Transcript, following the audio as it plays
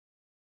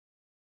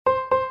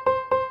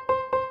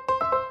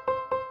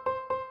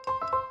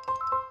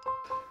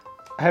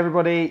Hey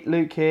everybody,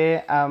 Luke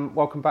here.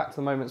 Welcome back to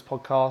the Moments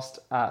podcast.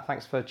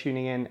 Thanks for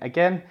tuning in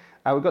again.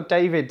 We've got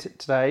David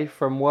today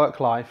from Work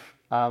Life.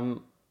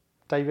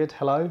 David,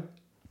 hello.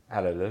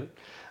 Hello,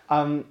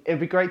 Luke. It'd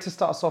be great to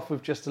start us off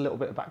with just a little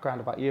bit of background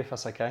about you, if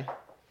that's okay.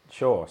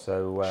 Sure.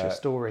 So, What's your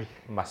story?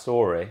 my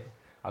story.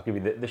 I'll give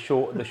you the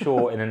short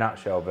in a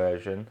nutshell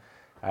version.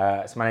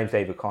 So my name's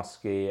David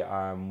Kosky.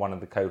 I'm one of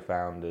the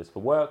co-founders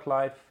for Work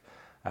Life.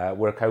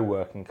 We're a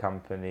co-working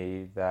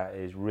company that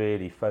is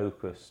really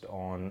focused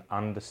on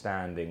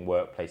understanding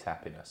workplace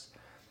happiness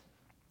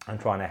and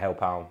trying to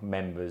help our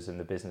members and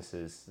the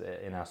businesses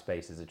in our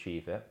spaces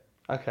achieve it.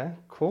 Okay,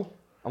 cool.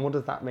 And what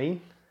does that mean?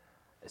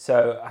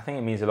 So I think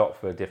it means a lot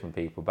for different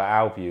people, but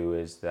our view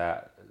is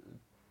that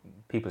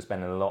people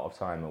spend a lot of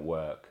time at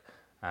work,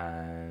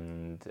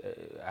 and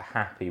a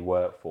happy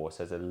workforce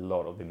has a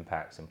lot of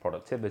impacts in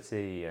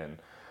productivity and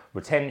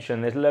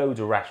retention. There's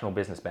loads of rational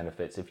business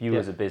benefits. If you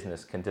as a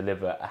business can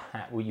deliver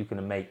you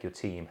can make your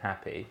team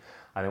happy,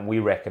 I think we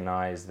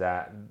recognise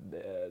that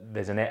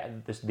there's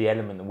the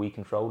element that we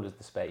control is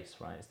the space,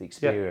 right? It's the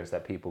experience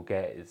that people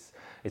get.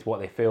 It's what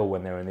they feel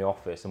when they're in the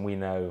office, and we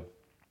know.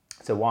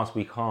 So whilst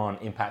we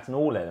can't impact on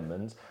all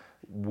elements,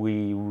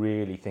 we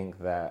really think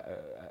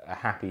that a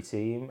happy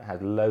team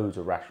has loads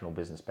of rational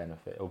business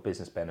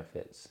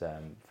benefits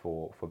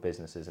for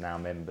businesses and our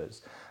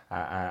members,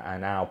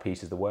 and our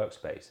piece is the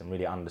workspace, and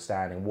really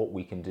understanding what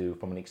we can do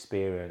from an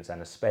experience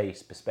and a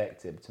space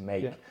perspective to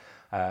make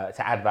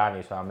to add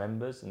value to our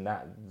members, and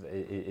that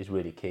is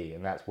really key.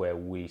 And that's where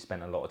we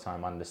spent a lot of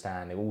time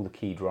understanding all the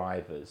key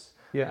drivers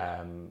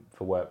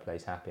for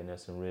workplace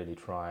happiness, and really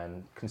try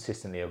and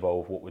consistently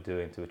evolve what we're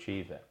doing to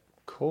achieve it.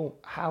 Cool.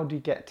 How do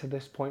you get to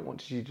this point? What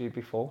did you do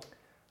before?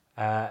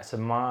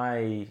 So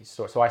I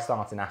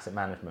started in asset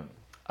management.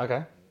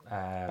 Okay.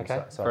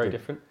 So very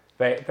different.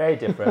 Very, very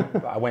different.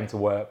 But I went to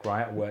work,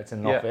 right? I worked in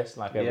an office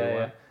like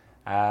everyone.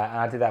 And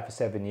I did that for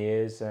 7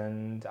 years,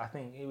 and I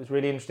think it was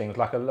really interesting. It was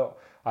like a lot.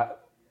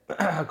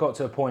 I got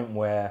to a point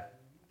where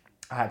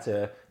I had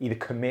to either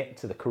commit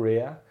to the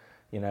career,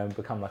 and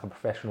become like a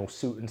professional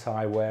suit and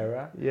tie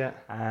wearer. Yeah.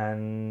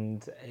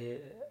 And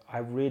I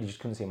really just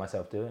couldn't see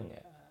myself doing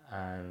it.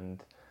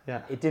 And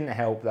it didn't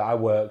help that I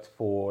worked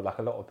for, like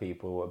a lot of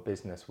people, a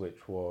business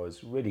which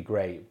was really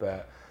great,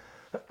 but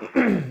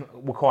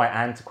were quite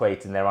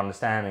antiquated in their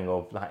understanding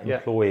of like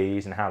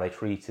employees and how they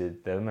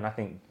treated them. And I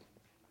think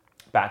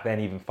back then,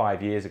 even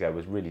 5 years ago,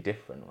 was really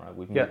different,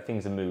 right?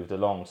 Things have moved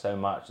along so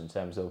much in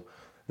terms of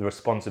the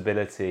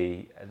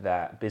responsibility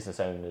that business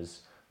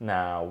owners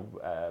now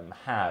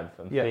have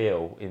and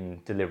feel in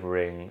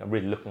delivering and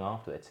really looking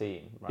after their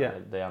team.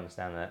 Right? They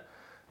understand that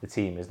the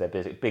team is their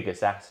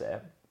biggest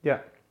asset. Yeah.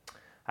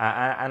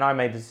 And I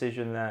made the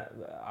decision that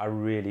I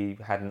really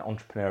had an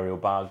entrepreneurial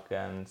bug,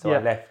 and so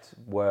I left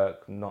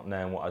work not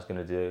knowing what I was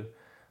going to do.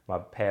 My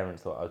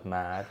parents thought I was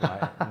mad,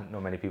 right?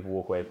 Not many people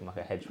walk away from like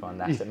a hedge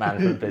fund asset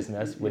management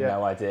business with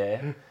no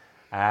idea.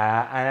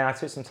 And then I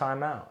took some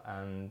time out,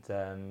 and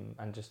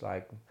just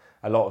like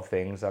a lot of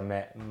things, I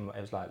met,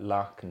 it was like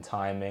luck and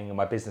timing, and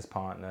my business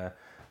partner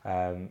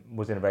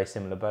was in a very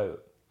similar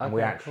boat. And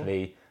we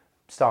actually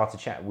started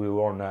chat. We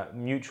were on a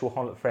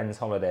mutual friends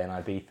holiday in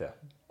Ibiza.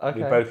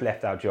 Okay. We both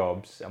left our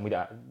jobs, and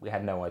we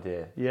had no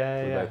idea.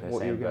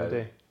 What you were going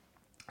to do.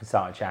 And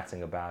started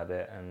chatting about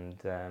it,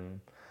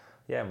 and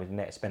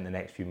we spent the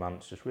next few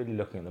months just really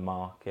looking at the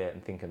market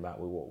and thinking about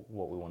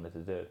what we wanted to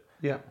do.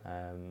 Yeah.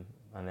 And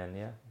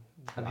then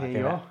And here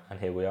you are. And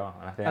here we are.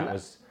 And I think that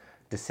was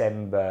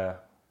December.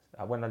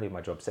 When did I leave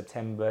my job?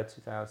 September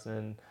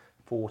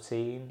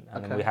 2014,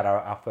 and then we had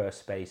our first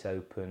space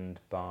opened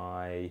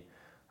by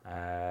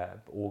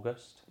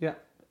August. Yeah.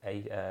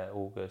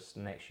 August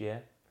next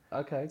year.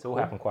 Okay. So it all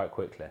happened quite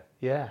quickly.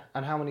 Yeah.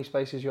 And how many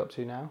spaces are you up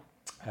to now?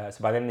 So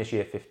by the end of this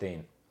year,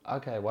 15.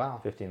 Okay, wow.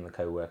 15 on the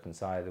co-working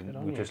side, and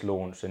we just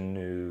launched a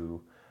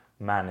new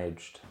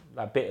managed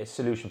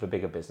solution for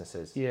bigger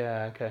businesses.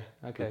 Yeah, okay.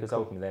 Because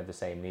ultimately they have the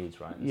same needs,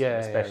 right?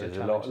 Especially there's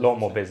a lot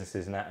more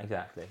businesses now.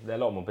 Exactly. There are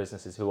a lot more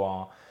businesses who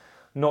are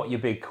not your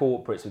big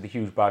corporates with the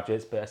huge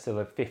budgets, but are still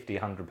a 50,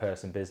 100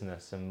 person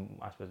business. And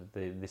I suppose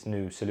this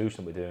new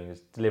solution we're doing is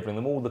delivering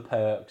them all the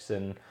perks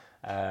and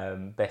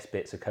best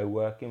bits of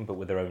co-working, but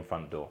with their own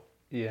front door.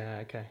 Yeah,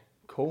 okay.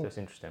 Cool. So it's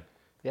interesting.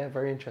 Yeah,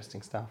 very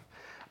interesting stuff.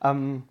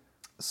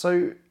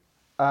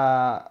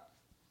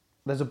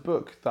 There's a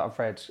book that I've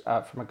read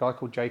from a guy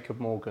called Jacob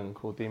Morgan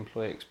called The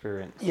Employee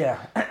Experience. Yeah.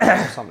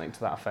 Or something to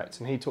that effect.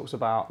 And he talks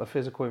about the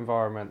physical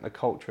environment, the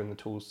culture, and the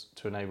tools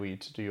to enable you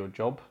to do your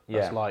job.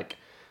 That's like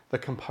the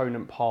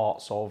component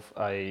parts of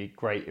a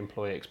great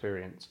employee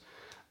experience.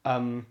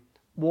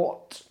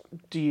 What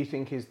do you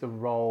think is the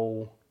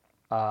role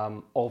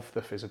of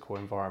the physical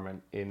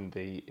environment in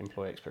the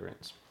employee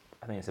experience?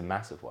 I think it's a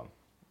massive one.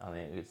 I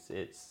think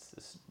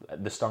it's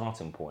the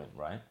starting point,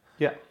 right?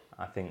 Yeah.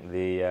 I think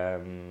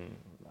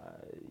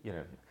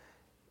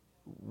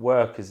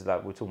work is,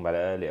 like we were talking about it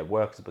earlier,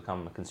 work has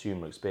become a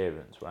consumer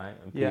experience, right?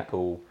 And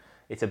people,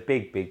 it's a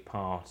big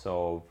part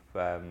of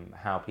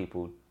how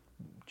people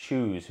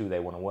choose who they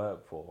want to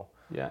work for.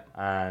 Yeah.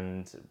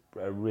 And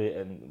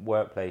and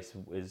workplace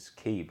is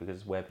key because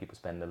it's where people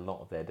spend a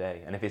lot of their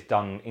day. And if it's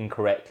done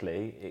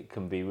incorrectly, it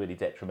can be really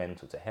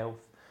detrimental to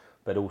health,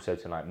 but also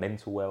to like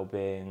mental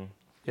well-being.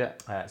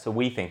 Yeah. So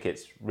we think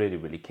it's really,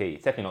 really key.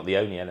 It's definitely not the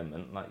only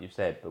element, like you've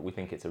said, but we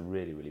think it's a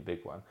really, really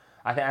big one.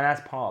 I think, and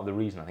that's part of the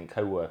reason I think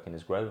co-working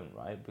has grown,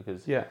 right?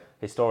 Because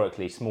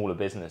historically, smaller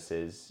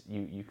businesses,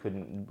 you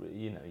couldn't,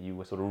 you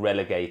were sort of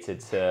relegated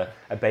to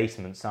a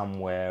basement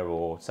somewhere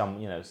or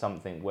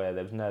something where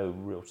there was no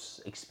real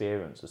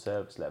experience or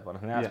service level. And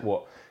I think that's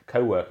what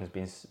co-working has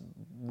been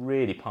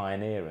really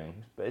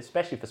pioneering, but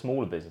especially for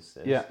smaller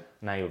businesses. Yeah.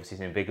 Now you're obviously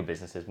seeing bigger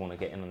businesses want to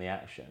get in on the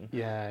action.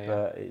 Yeah.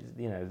 But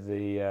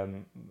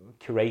the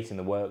curating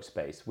the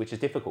workspace, which is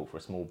difficult for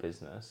a small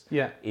business,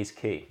 is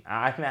key.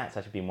 I think that's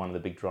actually been one of the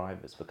big drivers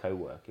for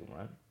co-working,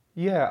 right?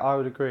 Yeah, I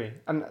would agree.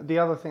 And the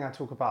other thing I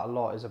talk about a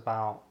lot is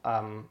about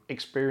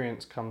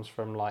experience comes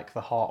from like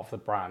the heart of the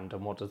brand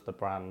and what does the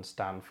brand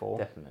stand for.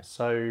 Definitely.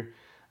 So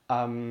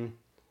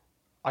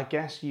I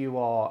guess you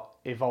are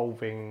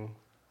evolving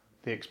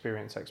the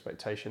experience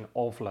expectation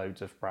of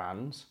loads of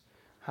brands.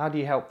 How do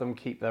you help them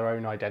keep their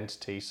own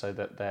identity so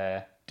that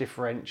they're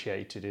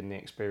differentiated in the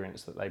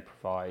experience that they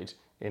provide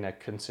in a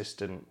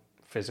consistent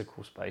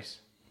physical space?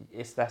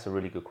 That's a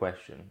really good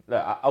question.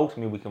 Look,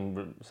 ultimately,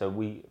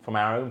 from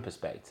our own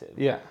perspective,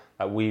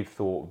 we've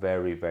thought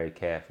very, very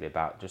carefully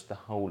about just the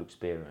whole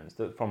experience,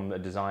 from a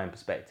design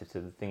perspective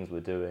to the things we're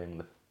doing,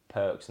 the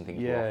perks and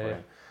things we're offering.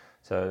 Yeah.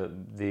 So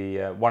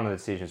one of the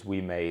decisions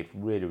we made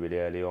really, really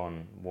early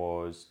on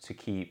was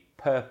to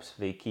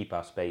purposefully keep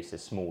our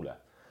spaces smaller.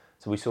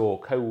 So we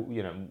saw,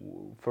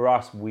 for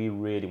us, we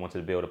really wanted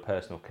to build a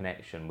personal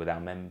connection with our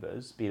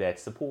members, be there to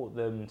support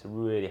them, to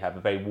really have a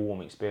very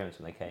warm experience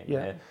when they came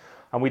here.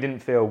 And we didn't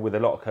feel with a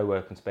lot of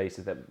co-working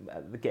spaces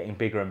that getting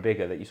bigger and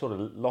bigger that you sort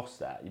of lost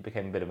that. You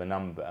became a bit of a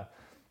number,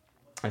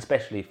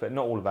 especially for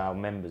not all of our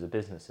members are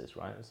businesses,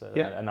 right? So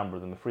a number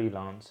of them are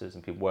freelancers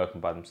and people working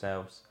by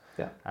themselves.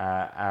 Yeah.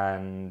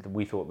 And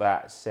we thought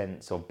that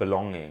sense of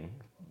belonging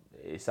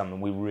is something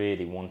we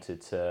really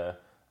wanted to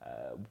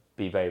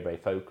be very, very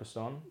focused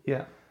on.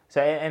 Yeah.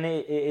 So, and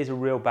it is a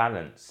real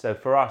balance. So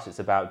for us, it's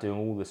about doing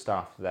all the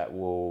stuff that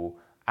will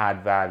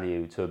add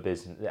value to a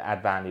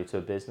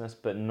business,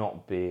 but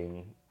not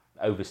being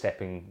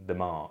overstepping the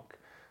mark.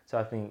 So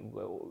I think,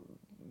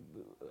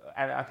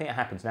 and I think it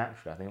happens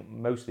naturally. I think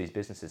most of these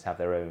businesses have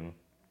their own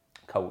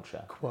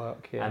culture,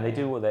 and they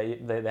do what they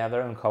have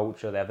their own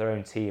culture, they have their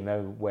own team, their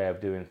own way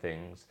of doing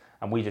things,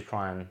 and we just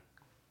try and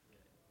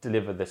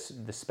deliver the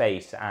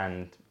space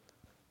and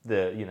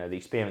the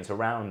experience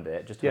around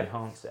it just to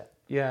enhance it.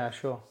 Yeah,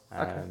 sure.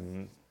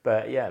 Okay.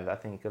 But yeah, I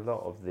think a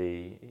lot of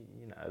the,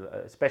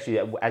 especially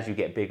as you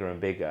get bigger and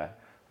bigger,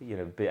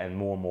 and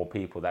more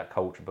people, that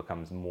culture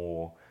becomes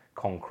more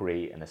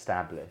concrete and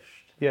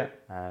established. Yeah.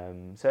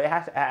 So it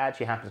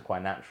actually happens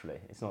quite naturally.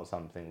 It's not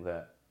something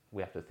that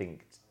we have to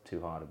think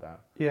too hard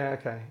about. Yeah.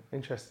 Okay.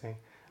 Interesting.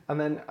 And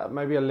then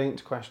maybe a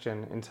linked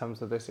question in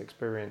terms of this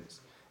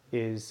experience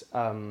is,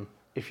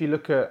 if you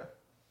look at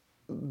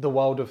the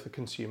world of the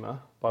consumer,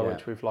 by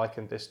which we've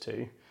likened this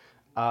to,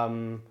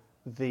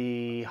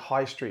 the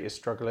high street is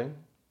struggling.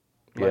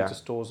 Loads of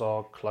stores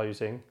are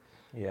closing.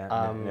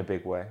 Yeah, in a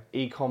big way.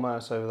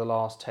 E-commerce over the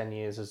last 10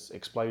 years has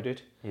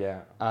exploded.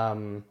 Yeah.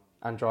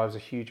 And drives a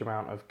huge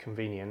amount of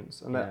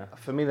convenience. And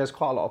for me, there's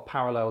quite a lot of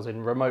parallels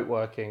in remote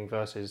working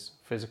versus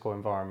physical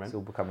environment. It's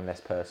all becoming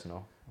less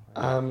personal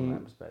from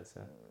that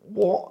perspective.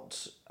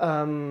 What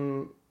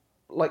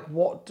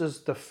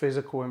does the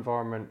physical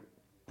environment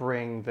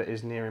bring that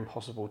is near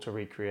impossible to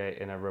recreate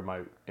in a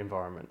remote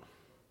environment?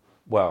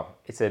 Well,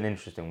 it's an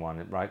interesting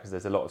one, right? Because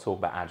there's a lot of talk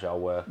about agile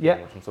working,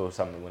 which I'm sort of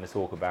something we want to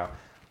talk about.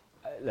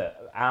 Look,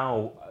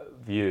 our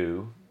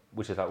view,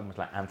 which is almost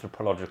like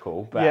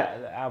anthropological, but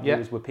our view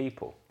is we're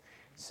people.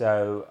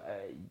 So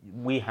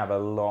we have a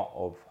lot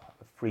of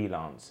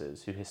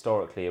freelancers who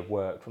historically have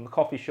worked from the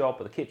coffee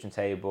shop or the kitchen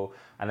table.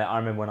 And I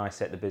remember when I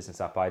set the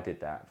business up, I did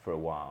that for a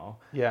while.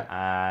 Yeah.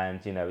 And,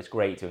 it's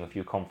great doing a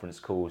few conference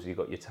calls. You've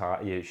got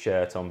your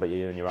shirt on, but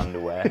you're in your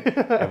underwear.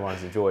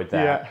 Everyone's enjoyed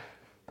that. Yeah.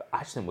 I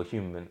just think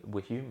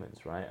we're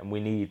humans, right? And we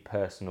need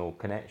personal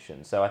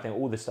connection. So I think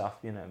all the stuff,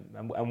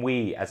 and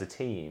we as a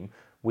team,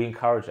 we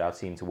encourage our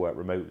team to work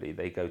remotely.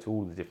 They go to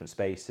all the different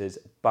spaces,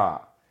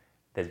 but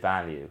there's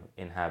value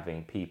in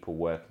having people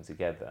working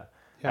together.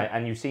 Yeah.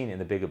 And you've seen it in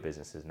the bigger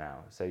businesses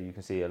now. So you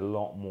can see a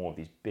lot more of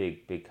these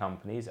big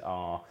companies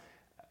are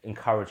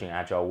encouraging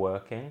agile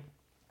working.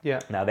 Yeah.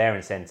 Now their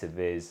incentive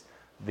is,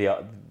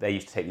 they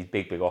used to take these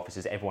big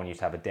offices. Everyone used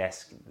to have a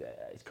desk.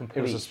 It's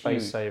completely. It was a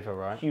space saver,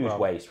 right? Huge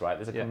waste, right?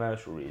 There's a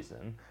commercial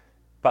reason,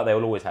 but they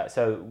will always have.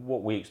 So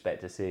what we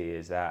expect to see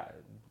is that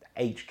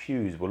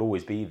HQs will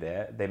always be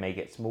there. They may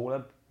get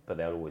smaller, but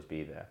they'll always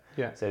be there.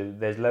 Yeah. So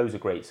there's loads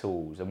of great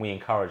tools, and we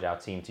encourage our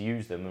team to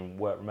use them and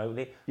work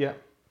remotely. Yeah.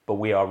 But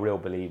we are real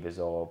believers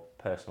of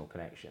personal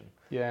connection.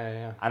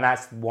 Yeah. And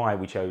that's why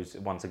we chose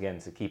once again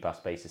to keep our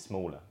spaces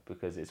smaller,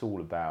 because it's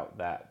all about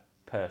that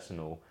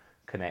personal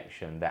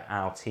connection that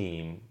our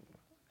team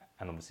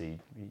and obviously,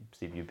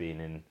 Steve, you've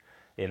been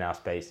in our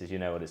spaces, you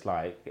know what it's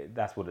like.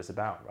 That's what it's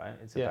about, right?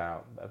 It's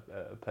about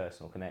a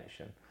personal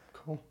connection.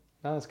 Cool.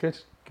 No, that's good.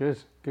 Good.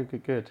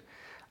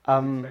 I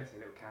was expecting a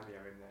little cameo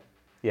in there.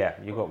 Yeah,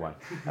 you got one.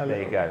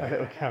 There you go. A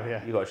little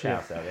caveat. You got a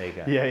shout out. There you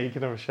go. Yeah, you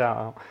can have a shout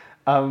out.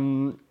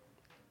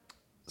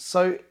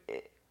 So,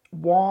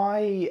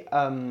 why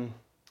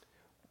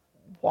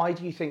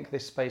do you think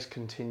this space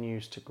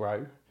continues to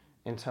grow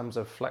in terms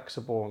of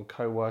flexible and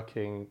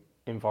co-working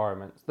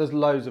environments? There's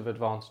loads of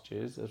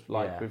advantages, as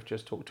we've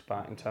just talked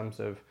about, in terms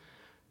of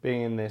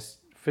being in this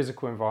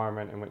physical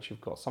environment in which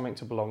you've got something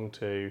to belong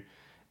to,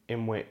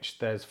 in which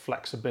there's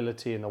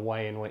flexibility in the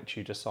way in which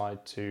you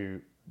decide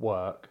to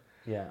work.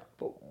 Yeah.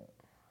 But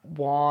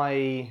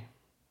why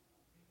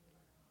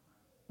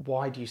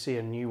do you see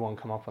a new one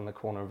come up on the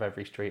corner of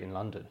every street in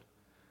London?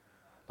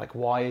 Like,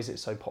 why is it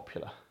so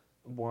popular?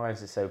 Why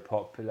is it so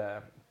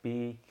popular?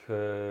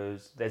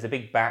 Because there's a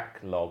big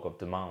backlog of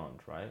demand,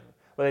 right?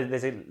 Well,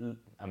 it's a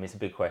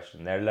big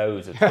question. There are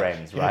loads of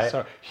trends, right?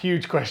 Sorry,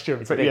 huge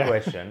question. It's a big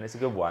question. It's a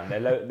good one.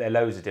 There are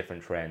loads of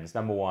different trends.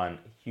 Number one,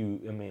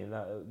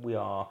 we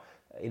are,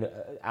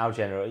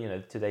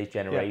 today's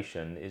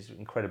generation is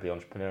incredibly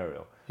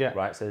entrepreneurial,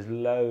 right? So there's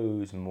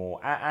loads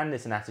more, and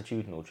it's an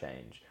attitudinal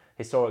change.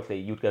 Historically,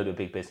 you'd go to a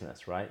big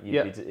business, right?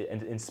 You'd be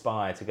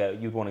inspired to go.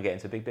 You'd want to get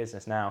into a big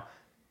business. Now,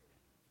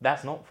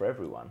 that's not for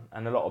everyone,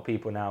 and a lot of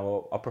people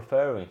now are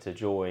preferring to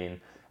join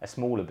a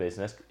smaller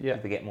business.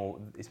 They get more.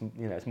 It's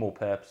more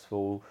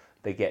purposeful.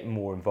 They get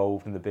more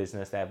involved in the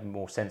business. They have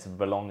more sense of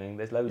belonging.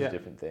 There's loads of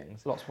different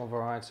things. Lots more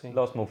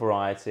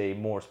variety.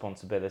 More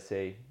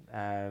responsibility.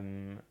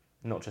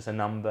 Not just a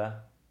number.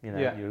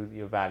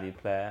 You're a valued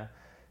player.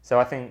 So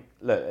I think,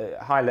 so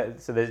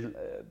there's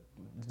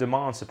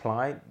demand,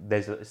 supply.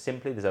 There's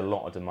a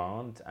lot of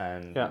demand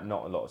and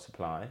not a lot of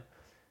supply.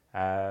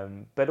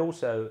 But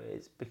also,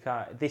 it's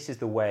because this is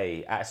the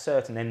way, at a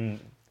certain end,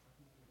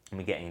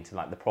 we're getting into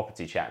like the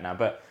property chat now,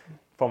 but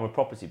from a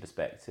property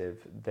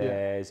perspective,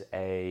 there's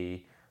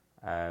a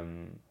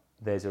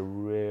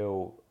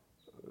real,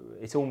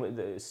 it's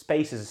almost,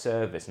 space as a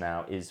service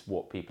now is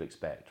what people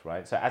expect,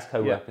 right? So as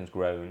co-working's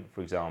grown,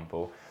 for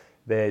example,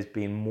 there's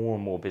been more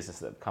and more businesses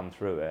that have come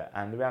through it,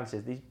 and the reality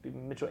is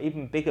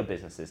even bigger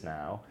businesses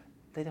now,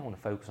 they don't want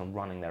to focus on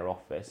running their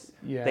office.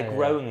 They're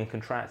growing and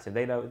contracting.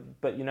 They know,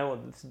 but you know what?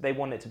 They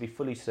want it to be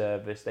fully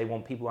serviced. They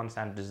want people who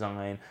understand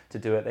design to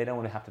do it. They don't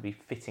want to have to be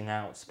fitting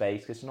out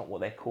space because it's not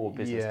what their core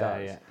business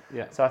does.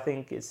 So I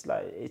think it's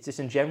just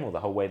in general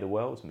the whole way the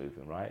world's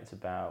moving, right? It's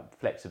about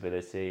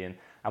flexibility and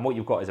what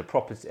you've got is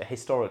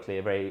historically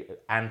a very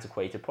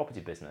antiquated property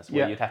business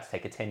where you'd have to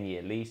take a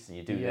 10-year lease and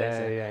you do this.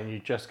 And you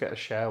just get a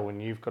shell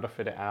and you've got to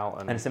fit it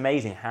out. And it's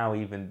amazing how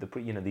even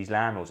these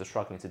landlords are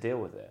struggling to deal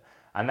with it.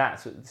 And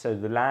so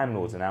the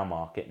landlords in our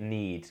market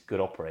need good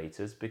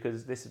operators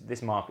because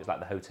this market is like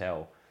the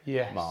hotel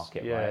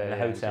market, right? In the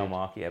hotel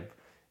market, you have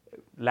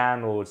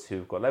landlords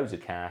who've got loads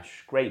of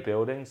cash, great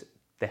buildings,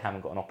 they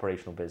haven't got an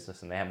operational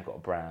business and they haven't got a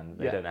brand,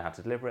 they don't know how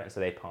to deliver it, and so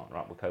they partner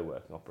up with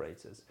co-working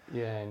operators.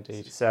 Yeah,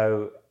 indeed.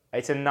 So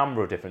it's a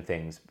number of different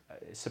things.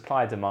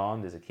 Supply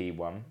demand is a key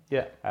one.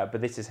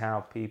 But this is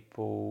how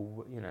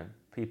people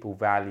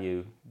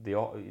value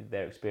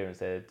their experience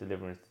they're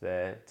delivering to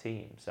their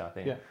team. So I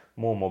think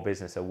more and more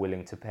businesses are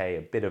willing to pay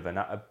a bit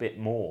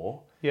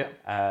more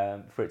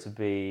for it to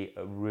be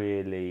a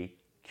really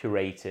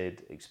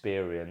curated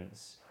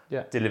experience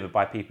delivered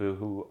by people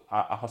who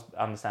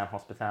understand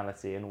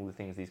hospitality and all the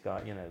things these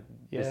guys,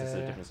 businesses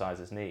of different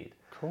sizes need.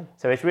 Cool.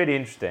 So it's really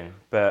interesting,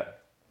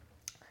 but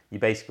you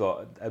basically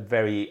got a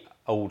very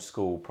old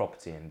school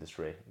property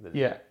industry. With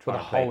a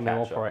whole new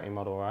operating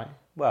model, right?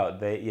 Well,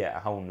 a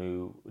whole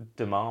new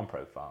demand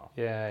profile.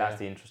 That's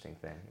the interesting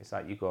thing. It's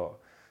like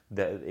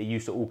it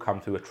used to all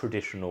come through a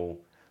traditional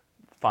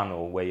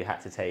funnel where you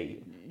had to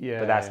take,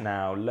 but that's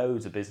now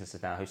loads of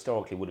businesses now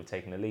historically would have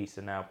taken a lease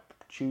and now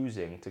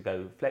choosing to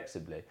go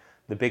flexibly.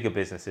 The bigger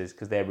businesses,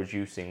 because they're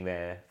reducing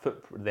their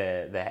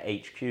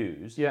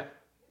HQs,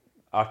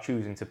 are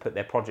choosing to put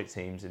their project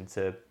teams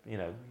into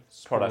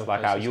products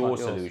like your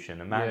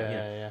solution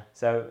and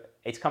So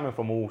it's coming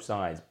from all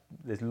sides.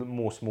 There's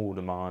more small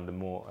demand and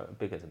more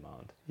bigger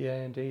demand.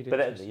 Yeah, indeed.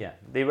 But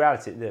the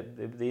reality,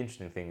 the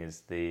interesting thing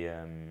is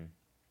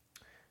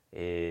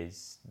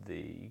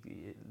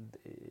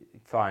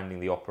finding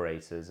the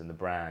operators and the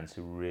brands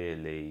who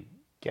really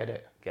get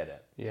it.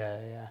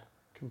 Yeah,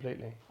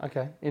 completely.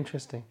 Okay,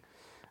 interesting.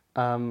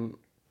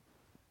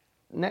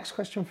 Next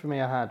question for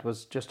me I had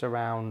was just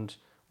around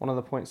one of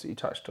the points that you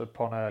touched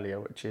upon earlier,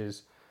 which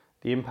is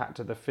the impact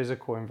of the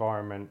physical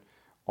environment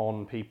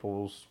on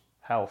people's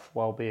health,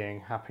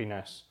 well-being,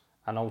 happiness,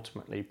 and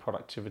ultimately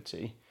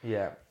productivity.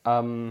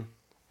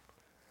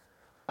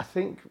 I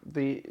think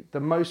the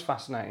most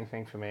fascinating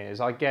thing for me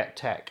is I get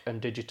tech and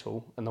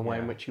digital and the way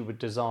in which you would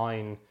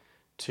design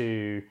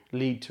to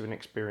lead to an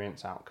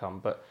experience outcome,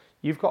 but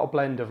you've got a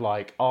blend of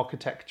like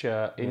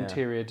architecture,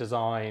 interior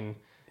design,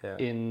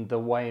 in the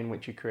way in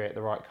which you create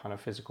the right kind of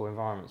physical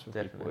environments for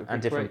people.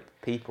 And different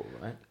people,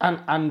 right?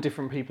 And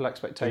different people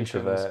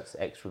expectations. Introverts,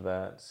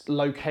 extroverts.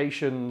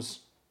 Locations,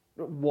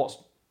 what's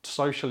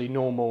socially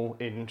normal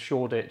in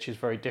Shoreditch is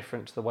very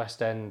different to the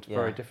West End.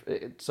 Very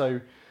different.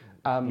 So,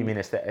 you mean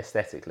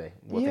aesthetically,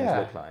 what things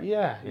look like?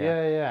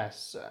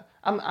 Yes.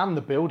 And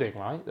the building,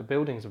 right? The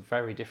buildings are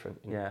very different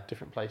in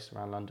different places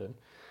around London.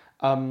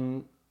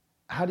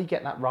 How do you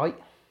get that right?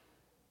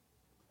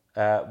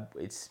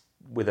 It's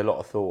with a lot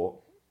of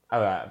thought.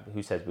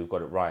 Who says we've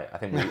got it right? I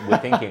think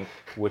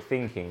we're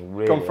thinking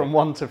really. Gone from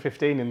 1 to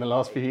 15 in the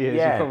last few years.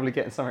 You're probably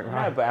getting something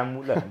right. No,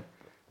 but look,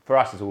 for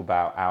us, it's all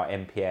about our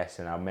NPS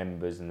and our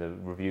members and the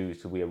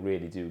reviews. So we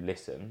really do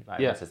listen.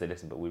 Everyone says they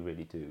listen, but we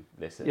really do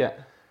listen. Yeah.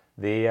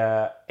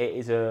 It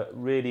is a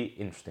really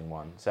interesting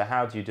one. So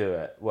how do you do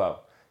it?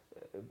 Well,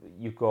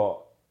 you've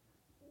got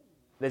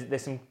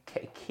there's some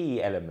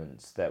key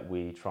elements that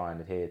we try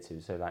and adhere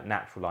to. So like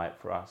natural light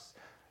for us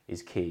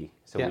is key.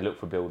 So we look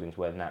for buildings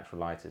where natural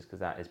light is, because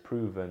that is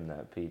proven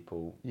that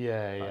people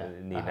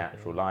need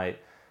natural light.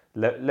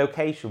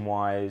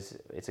 Location-wise,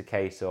 it's a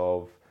case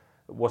of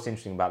what's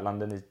interesting about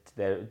London is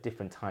there are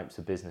different types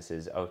of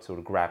businesses sort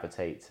of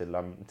gravitate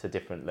to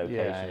different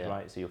locations,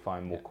 right? So you'll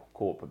find more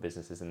corporate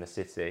businesses in the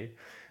city,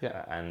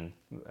 and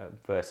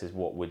versus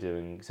what we're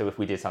doing. So if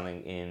we did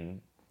something in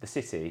the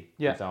city,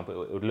 for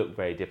example, it would look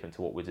very different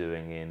to what we're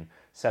doing in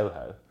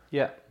Soho.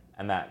 Yeah.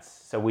 And that's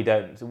so we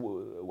don't,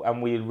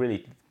 and we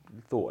really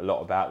thought a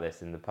lot about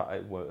this in the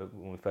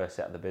when we first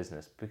set up the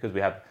business, because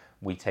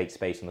we take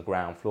space on the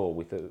ground floor.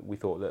 We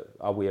thought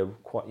that we are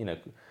quite,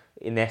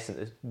 in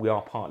essence we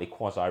are partly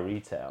quasi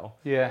retail.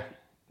 You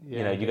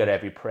go to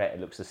every Pret, it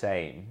looks the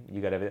same.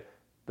 You go to every,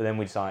 but then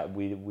we decided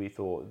we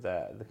thought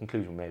that the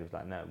conclusion we made was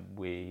like, no,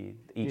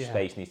 each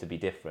space needs to be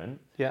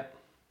different.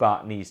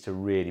 But needs to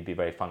really be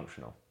very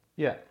functional.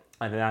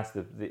 And that's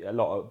a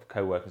lot of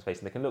co-working space,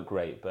 and they can look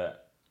great,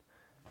 but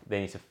they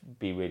need to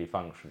be really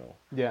functional.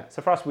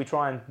 So for us, we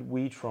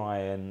try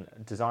and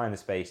design the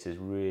spaces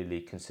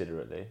really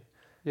considerately.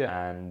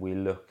 And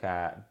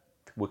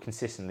we're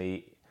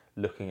consistently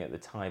looking at the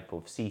type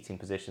of seating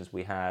positions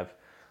we have,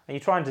 and you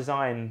try and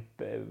design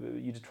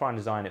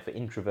it for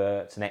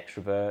introverts and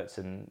extroverts,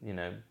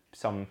 and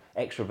some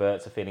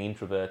extroverts are feeling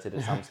introverted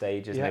at some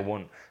stages,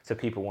 and so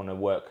people want to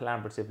work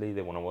collaboratively,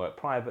 they want to work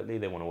privately,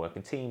 they want to work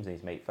in teams, they need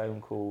to make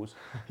phone calls.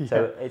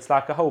 So it's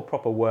like a whole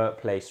proper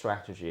workplace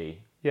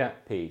strategy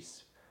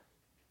piece,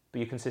 but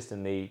you're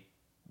consistently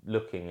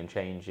looking and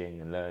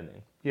changing and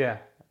learning.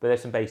 But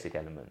there's some basic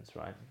elements,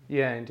 right?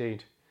 Yeah,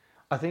 indeed.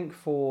 I think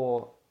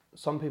for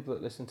some people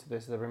that listen to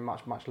this, they're in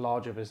much, much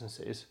larger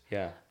businesses.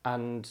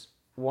 And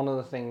one of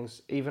the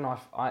things, even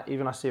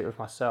I see it with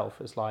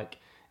myself, is like,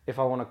 if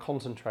I want to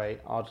concentrate,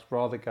 I'd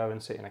rather go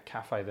and sit in a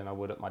cafe than I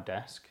would at my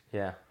desk.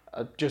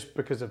 Just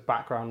because of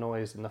background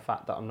noise and the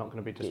fact that I'm not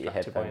going to be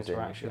distracted by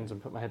interactions,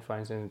 and put my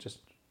headphones in and just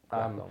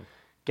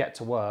get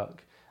to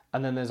work.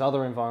 And then there's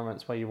other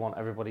environments where you want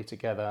everybody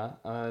together.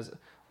 And there's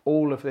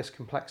all of this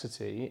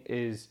complexity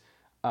is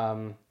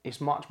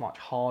it's much, much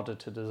harder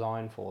to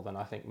design for than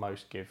I think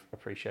most give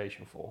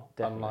appreciation for.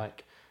 Definitely. And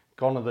like,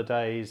 gone are the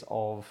days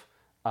of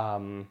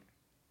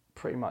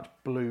pretty much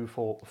blue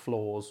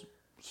floors,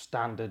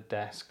 standard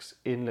desks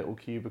in little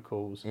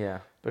cubicles.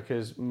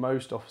 Because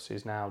most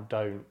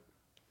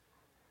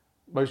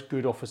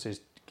good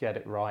offices get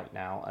it right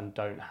now and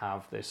don't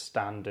have this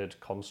standard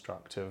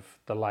construct of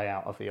the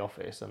layout of the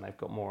office, and they've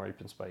got more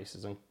open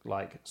spaces and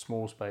like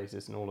small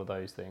spaces and all of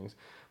those things.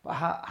 But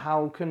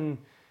how can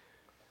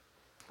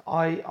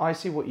I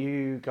see what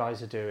you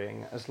guys are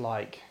doing as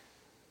like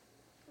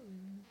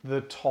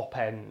the top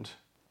end,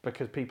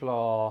 because people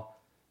are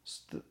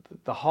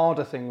the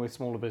harder thing with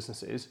smaller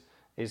businesses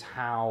is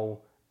how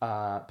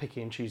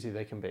picky and choosy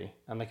they can be,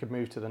 and they could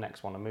move to the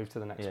next one and move to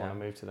the next one and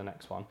move to the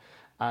next one,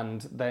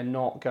 and they're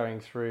not going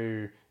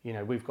through,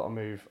 we've got to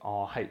move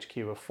our HQ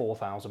of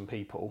 4,000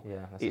 people.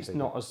 It's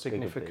not as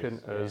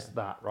significant as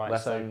that, right?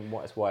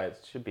 That's why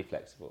it should be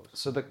flexible.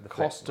 So the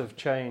cost of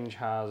change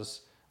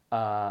has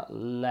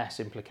less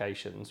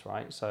implications,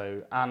 right?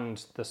 So,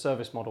 and the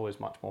service model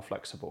is much more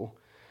flexible.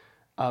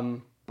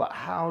 But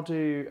how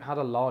do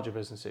larger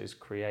businesses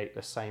create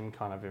the same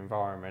kind of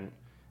environment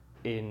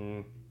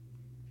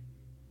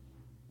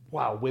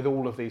with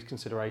all of these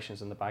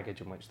considerations and the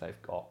baggage in which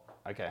they've got,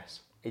 I guess?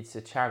 It's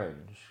a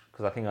challenge,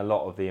 because I think a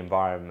lot of the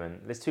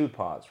environment, there's two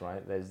parts,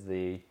 right? There's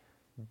the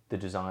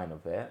design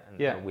of it,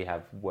 and we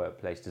have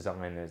workplace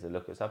designers that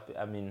look at stuff.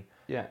 I mean,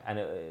 and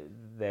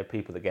there are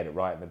people that get it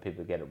right and then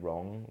people that get it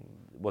wrong.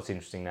 What's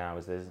interesting now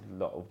is there's a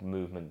lot of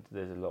movement.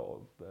 There's a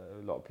lot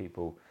of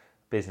people,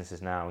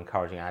 businesses now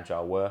encouraging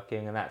agile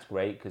working, and that's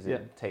great, because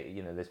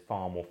there's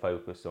far more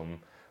focus on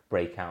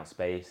breakout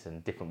space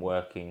and different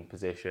working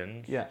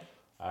positions.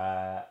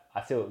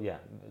 I still,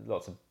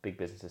 lots of big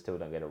businesses still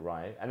don't get it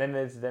right, and then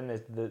there's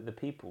the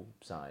people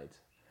side,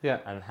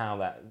 and how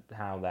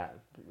that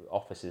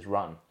office is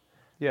run,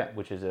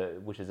 which is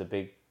a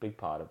big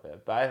part of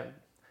it. But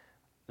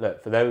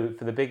look, for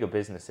the bigger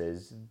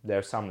businesses, there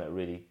are some that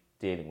really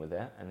dealing with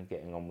it and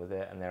getting on with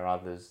it, and there are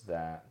others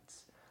that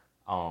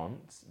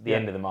aren't. The Yeah.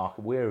 end of the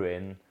market we're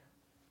in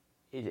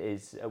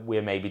is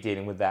we're maybe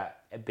dealing with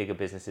that bigger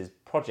businesses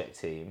project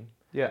team.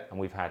 Yeah. And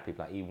we've had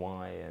people like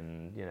EY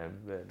and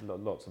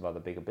lots of other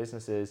bigger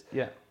businesses.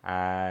 Yeah.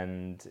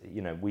 And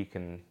we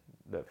can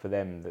for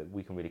them that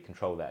we can really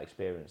control their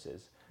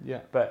experiences.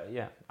 Yeah. But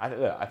yeah,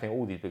 I think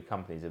all these big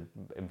companies are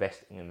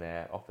investing in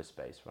their office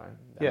space, right?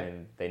 I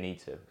mean, they need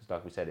to, because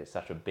like we said, it's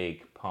such a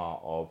big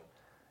part of.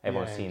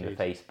 Everyone's seen indeed.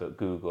 the Facebook,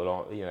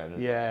 Google,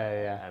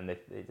 and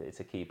it's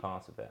a key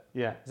part of it.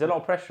 Yeah. There's a lot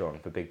of pressure on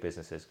for big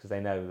businesses because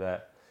they know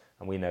that,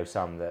 and we know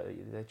some that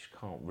they just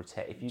can't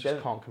retain. If you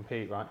just can't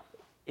compete, right?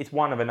 It's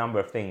one of a number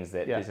of things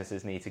that Yeah.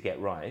 businesses need to get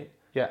right.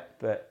 Yeah.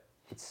 But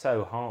it's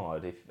so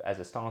hard as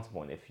a starter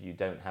point if you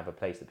don't have a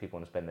place that people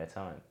want to spend their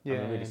time. Yeah, I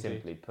mean, really indeed.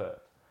 simply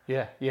put.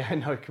 Yeah. Yeah.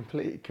 No,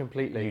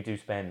 completely. You do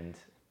spend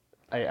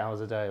 8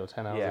 hours a day or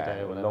 10 hours a day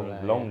or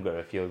whatever. Longer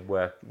if you're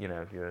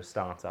if you're a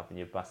startup and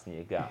you're busting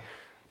your gut.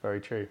 Very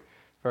true.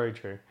 Very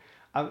true.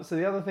 So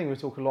the other thing we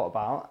talk a lot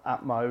about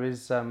at Mo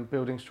is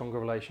building stronger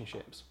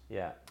relationships.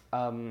 Yeah.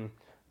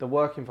 The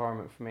work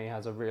environment for me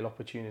has a real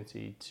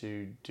opportunity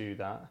to do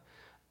that.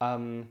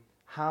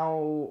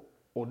 How,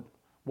 or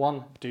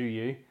one, do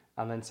you?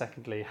 And then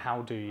secondly,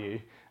 how do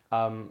you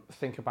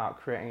think about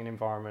creating an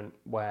environment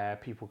where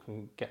people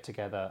can get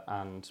together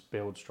and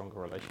build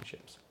stronger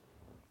relationships?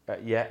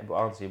 But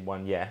answering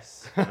one,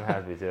 yes. And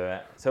how do we do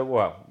it? So,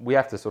 we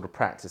have to sort of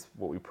practice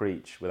what we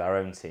preach with our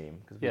own team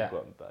because we've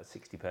got about a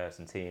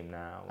 60-person team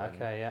now.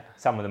 Okay, yeah.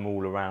 Some of them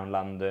all around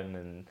London,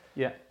 and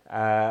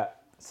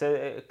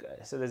so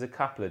there's a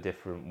couple of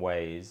different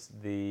ways.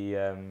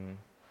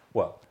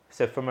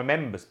 So from a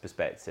member's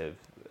perspective,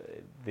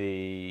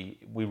 we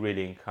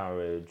really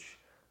encourage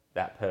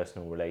that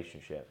personal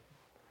relationship.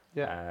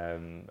 Yeah.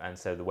 And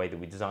so the way that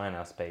we design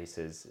our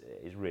spaces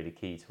is really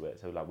key to it.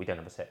 So like we don't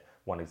have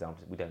one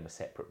example is we don't have a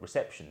separate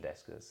reception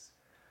desk.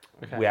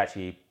 Okay. We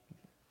actually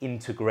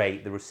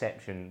integrate the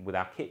reception with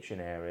our kitchen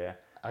area.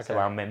 Okay. So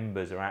our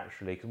members are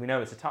actually, because we know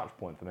it's a touch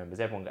point for members.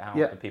 Everyone get out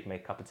and people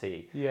make a cup of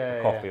tea,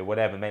 or coffee or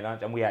whatever, make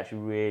lunch, and we actually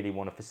really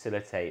want to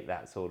facilitate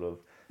that sort of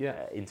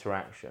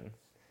interaction.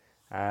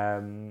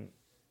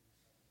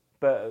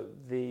 But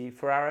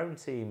for our own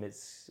team,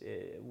 it's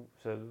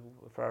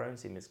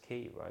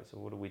key, right? So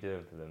what are we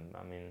doing for them?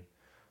 I mean,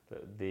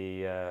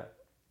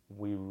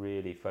 we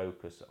really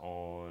focus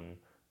on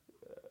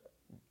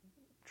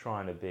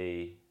trying to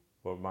be.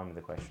 Well, remind me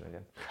the question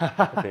again.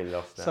 I completely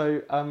lost that.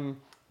 So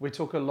we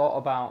talk a lot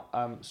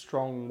about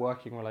strong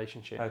working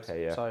relationships.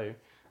 Okay, yeah. So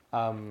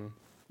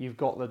you've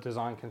got the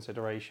design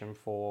consideration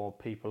for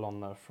people on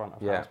the front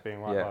of house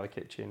being right by the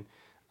kitchen,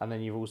 and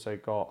then you've also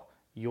got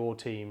your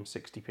team,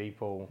 60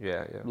 people,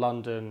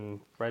 London,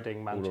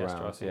 Reading, Manchester,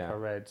 around, I think I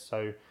read.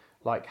 So,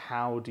 like,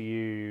 how do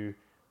you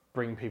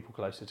bring people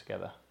closer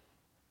together?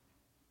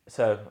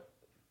 So,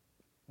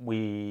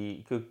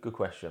 good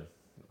question.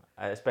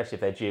 Especially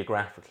if they're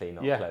geographically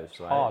not close,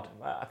 right? Hard.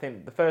 I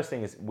think the first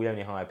thing is we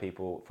only hire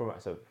people,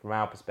 from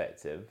our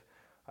perspective,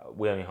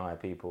 we only hire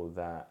people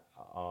that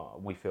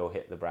we feel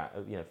hit the brand,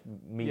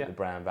 meet the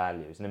brand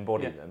values and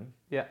embody them.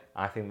 Yeah.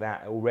 I think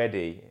that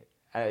already...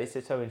 it's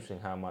so interesting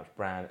how much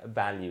brand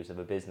values of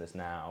a business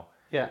now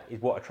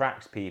is what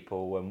attracts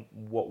people and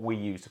what we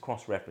use to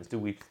cross-reference. Do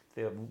we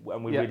feel,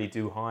 and we really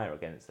do hire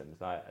against them.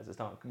 It's like, as a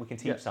start, we can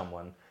teach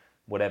someone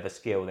whatever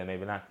skill they may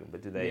be lacking,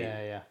 but do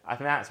they? I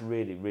think that's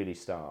really, really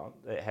start.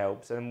 It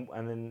helps, and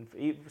then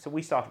so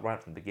we started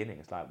right from the beginning.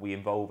 It's like we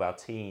involve our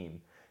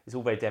team. It's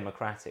all very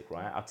democratic,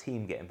 right? Our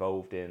team get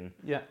involved in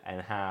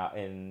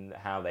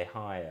how they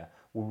hire.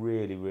 We're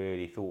really,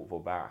 really thoughtful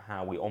about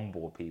how we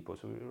onboard people.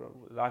 So,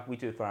 like we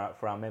do for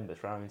our members,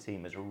 for our own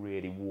team, it's a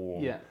really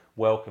warm,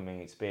 welcoming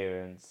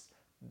experience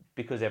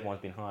because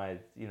everyone's been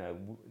hired.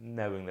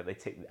 Knowing that they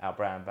tick our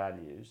brand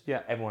values.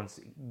 Yeah,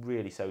 everyone's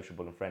really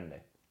sociable and friendly.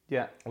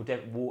 Yeah,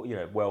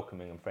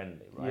 welcoming and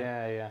friendly, right?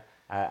 Yeah.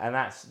 And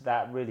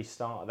that really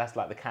that's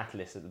like the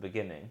catalyst at the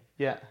beginning.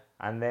 Yeah,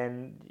 and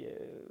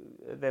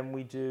then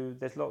we do.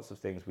 There's lots of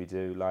things we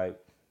do, like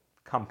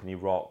company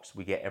rocks.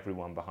 We get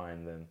everyone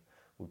behind them.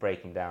 We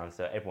break them down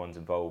so everyone's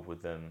involved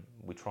with them.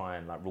 We try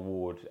and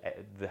reward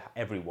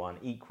everyone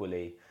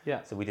equally.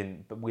 Yeah. So we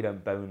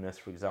don't bonus,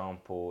 for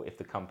example, if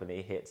the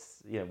company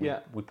hits.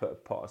 We put a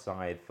pot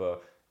aside for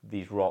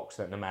these rocks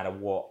that no matter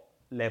what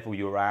level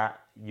you're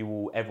at,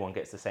 everyone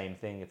gets the same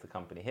thing if the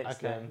company hits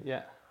them.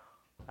 Yeah.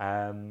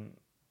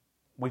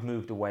 We've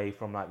moved away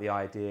from the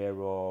idea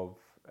of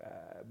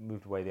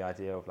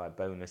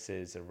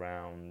bonuses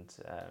around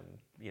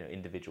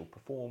individual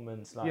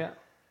performance.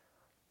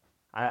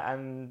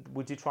 And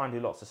we do try and do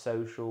lots of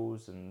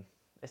socials, and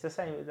it's the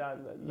same.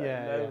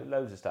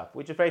 Loads of stuff.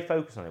 We're just very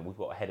focused on it. We've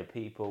got a head of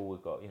people.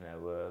 We've got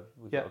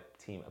got a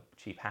team, a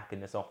chief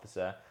happiness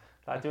officer.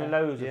 Doing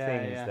loads of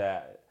things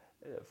that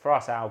for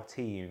us, our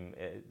team,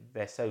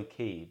 they're so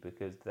key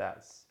because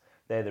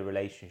they're the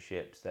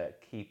relationships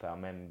that keep our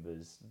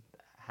members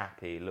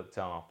happy, looked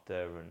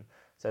after, and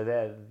so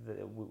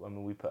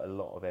we put a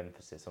lot of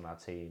emphasis on our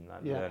team,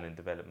 the learning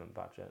development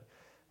budget,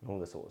 and all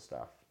this sort of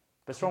stuff.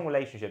 But strong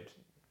relationships,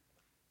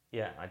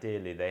 yeah,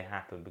 ideally they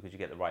happen because you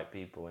get the right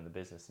people in the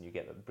business and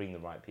you bring the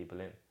right people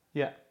in.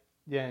 Yeah,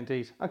 yeah,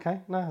 indeed. Okay,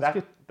 no, that's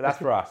good. But that's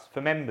for us.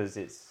 For members,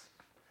 it's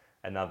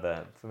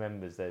another. For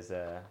members, there's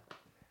a.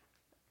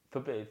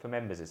 For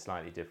members, it's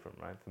slightly different,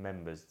 right? For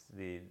members,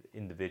 the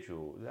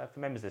individual. For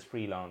members, there's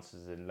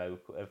freelancers and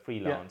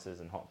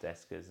and hot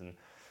deskers, and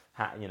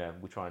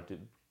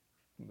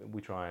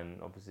we try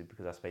and obviously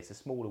because our space is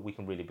smaller, we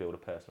can really build a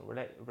personal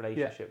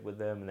relationship with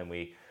them, and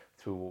then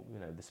through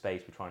the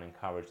space, we try and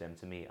encourage them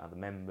to meet other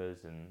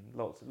members and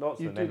lots you of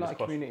the do members. like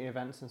community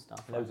events and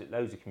stuff.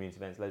 Loads of community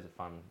events, loads of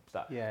fun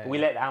stuff. Yeah, but we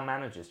let our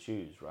managers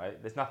choose,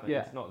 right? There's nothing.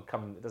 Yeah.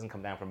 It doesn't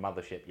come down from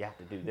mothership. You have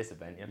to do this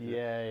event. You have to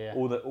yeah.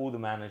 All the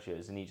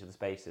managers in each of the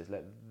spaces,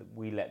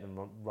 we let them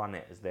run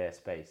it as their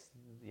space.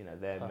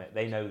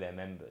 They know their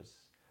members.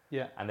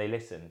 Yeah. And they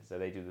listen, so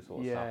they do the sort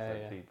of stuff that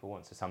yeah. people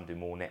want. So some do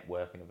more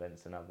networking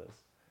events than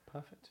others.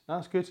 Perfect. No,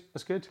 that's good.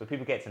 That's good. But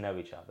people get to know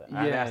each other. And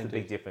Yeah, that's indeed. the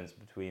big difference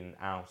between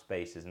our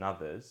spaces and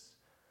others,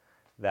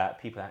 that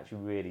people actually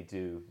really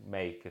do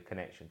make a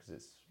connection because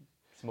it's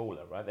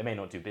smaller, right? They may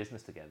not do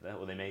business together,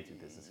 or they may do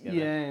business together.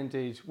 Yeah,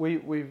 indeed.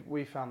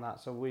 We found that.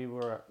 So we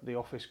were at the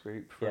office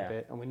group for a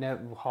bit, and we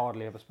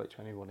hardly ever spoke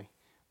to anybody.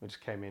 We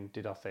just came in,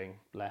 did our thing,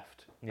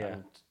 left,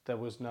 and there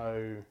was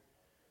no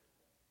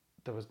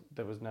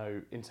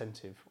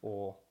incentive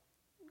or,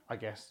 I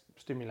guess,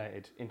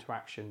 stimulated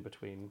interaction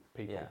between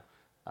people. Yeah.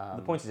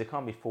 The point is, it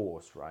can't be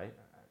forced, right?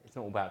 It's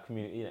not about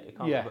community. It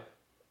can't. Yeah. Be,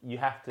 you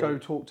have to Go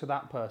talk to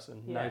that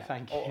person. Yeah. No,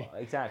 thank you.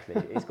 Exactly.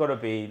 It's got to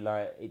be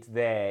like it's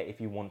there if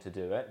you want to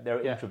do it. There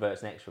are Yeah.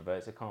 introverts and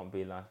extroverts. It can't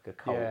be like a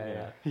cult.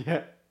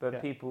 Yeah. But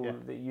people,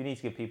 you need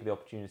to give people the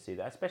opportunity.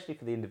 That, especially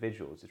for the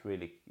individuals, it's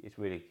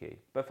really key.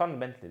 But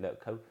fundamentally,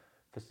 look, for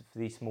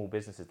these small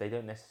businesses, they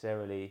don't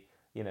necessarily.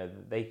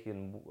 They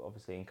can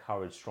obviously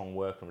encourage strong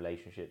working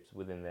relationships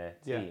within their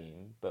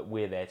team, but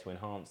we're there to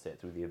enhance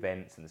it through the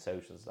events and the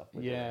social stuff.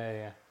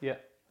 Yeah.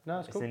 No,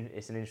 it's cool.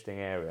 It's an interesting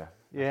area.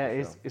 Yeah,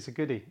 it's a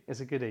goodie.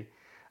 It's a goodie.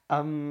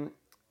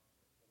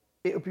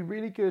 It would be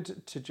really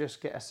good to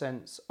just get a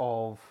sense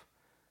of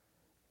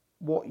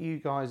what you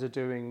guys are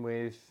doing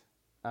with.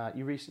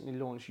 You recently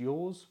launched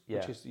yours,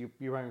 which is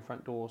your own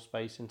front door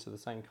space into the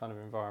same kind of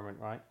environment,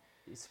 right?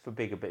 It's for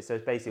bigger bits. So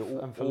it's basically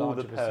all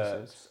the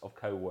perks of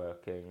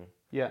co-working.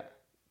 Yeah.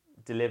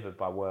 Delivered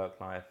by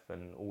work life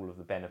and all of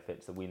the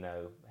benefits that we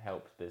know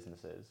helps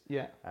businesses.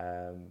 Yeah.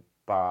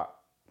 But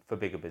for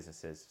bigger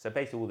businesses. So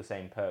basically all the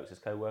same perks as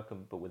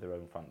co-working, but with their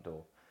own front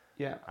door.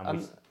 Yeah.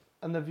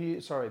 And the view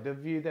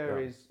there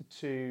is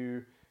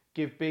to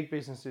give big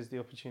businesses the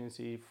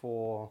opportunity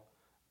for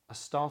a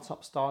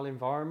startup style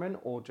environment,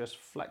 or just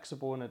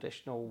flexible and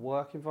additional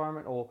work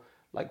environment, or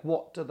like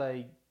what do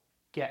they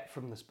get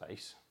from the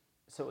space?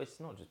 So it's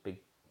not just big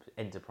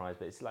enterprise,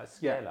 but it's like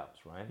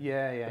scale-ups, right?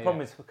 Yeah. The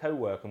problem is for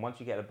co-working, once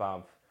you get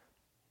above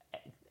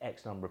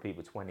X number of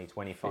people, 20,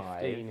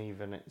 25... 15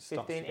 even, it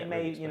starts 15, to get it may,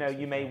 really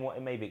expensive,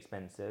 it may be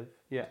expensive,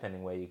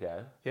 depending where you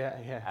go.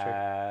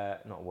 Yeah,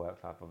 not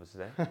work life,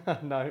 obviously.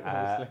 No,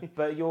 obviously.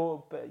 But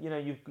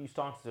you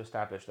started to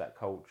establish that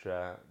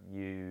culture.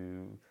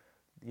 You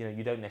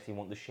don't necessarily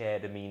want the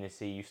shared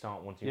amenity. You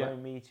start wanting your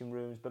own meeting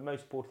rooms, but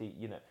most importantly,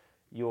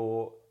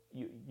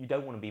 you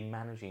don't want to be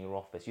managing your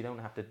office. You don't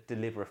have to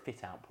deliver a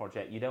fit-out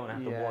project. You don't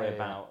have to worry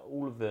about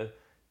all of the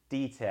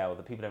detail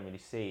that people don't really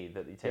see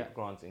that you take for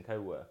granted in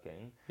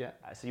co-working. Yeah.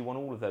 So you want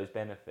all of those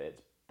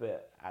benefits,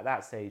 but at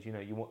that stage, you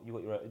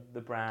got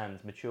the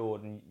brand's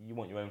matured and you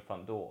want your own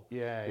front door.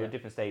 Yeah. You're at a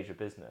different stage of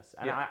business.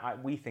 And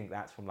we think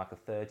that's from like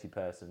a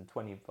 30-person,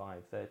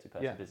 25,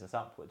 30-person business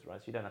upwards, right?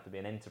 So you don't have to be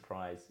an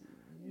enterprise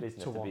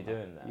business to be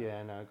doing that.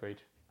 Yeah, no,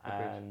 agreed.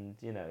 And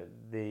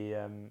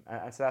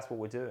and so that's what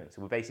we're doing.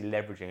 So we're basically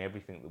leveraging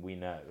everything that we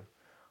know,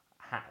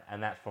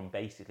 and that's from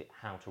basically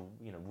how to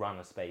run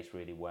a space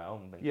really well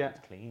and make it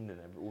cleaned and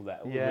all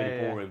that really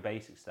boring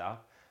basic stuff,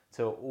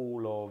 to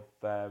all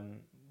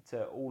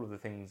of the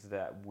things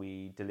that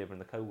we deliver in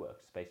the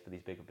co-work space for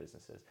these bigger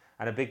businesses.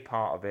 And a big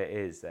part of it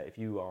is that if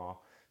you are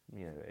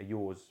a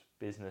yours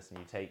business and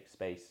you take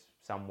space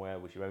somewhere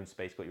with your own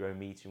space, got your own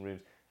meeting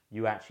rooms,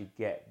 you actually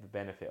get the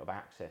benefit of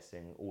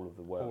accessing all of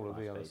the work. All of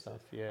the other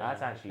stuff, yeah.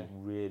 That's actually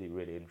really,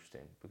 really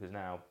interesting, because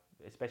now,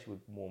 especially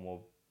with more and more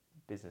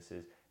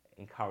businesses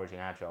encouraging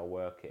agile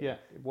working. Yeah,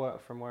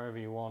 work from wherever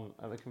you want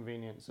at the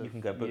convenience of you can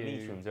go book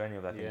meeting rooms or any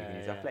of that thing. Yeah, you can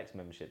use our Flex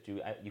membership.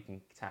 You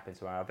can tap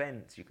into our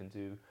events. You can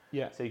do...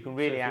 Yeah. So you can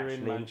really if actually... you're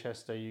in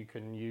Manchester, you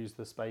can use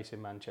the space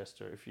in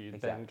Manchester. If you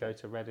then go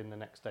to Reading the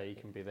next day, you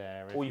can be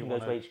there. Or you can go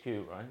to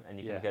HQ, right? And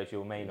you can go to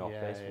your main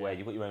office where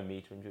you've got your own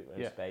meeting room,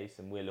 your own space,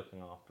 and we're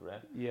looking after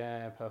it.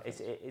 Yeah,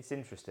 perfect. It's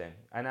interesting.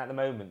 And at the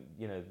moment,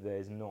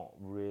 there's not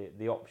really...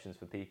 The options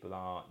for people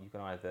are, you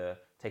can either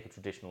take a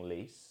traditional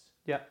lease.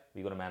 Yeah.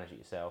 You've got to manage it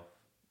yourself.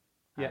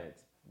 And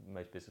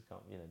most business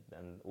can't,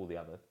 and all the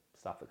other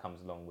stuff that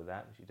comes along with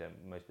that, which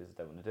most businesses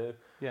don't want to do.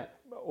 Yeah.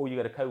 Or you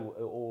go to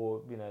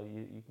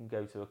you can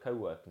go to a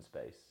co-working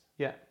space.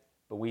 Yeah.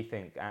 But we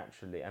think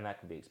actually, and that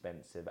can be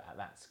expensive at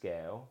that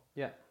scale.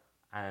 Yeah.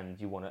 and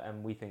you want to,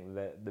 and we think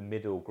that the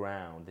middle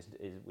ground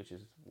is which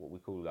is what we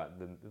call like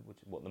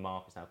what the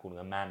market's now calling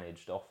a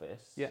managed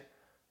office. Yeah.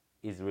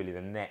 Is really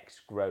the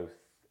next growth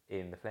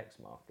in the flex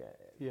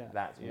market. Yeah.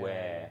 That's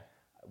where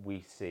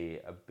we see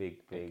a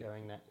big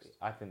going next.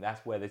 I think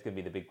that's where there's going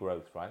to be the big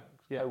growth, right?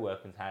 Yeah.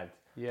 Co-working's had.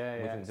 We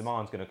think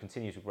demand's going to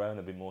continue to grow, and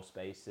there'll be more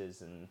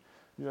spaces and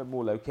more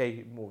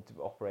more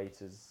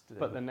operators.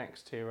 But the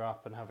next tier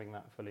up and having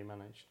that fully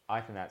managed. I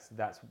think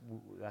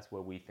that's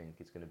where we think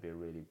it's going to be a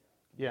really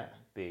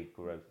big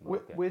growth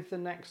market. With the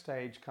next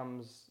stage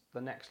comes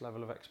the next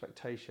level of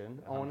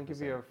expectation. 100%. I want to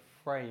give you a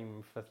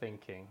frame for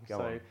thinking. Go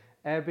on.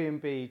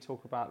 Airbnb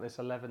talk about this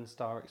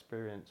 11-star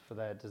experience for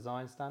their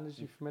design standards.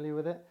 You familiar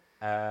with it?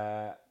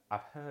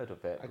 I've heard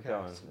of it. Okay.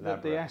 Go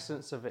on, The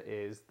essence of it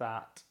is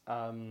that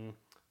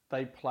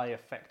they play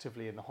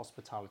effectively in the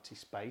hospitality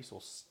space or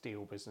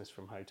steal business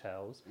from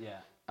hotels.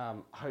 Yeah.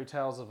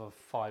 Hotels have a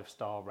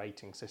 5-star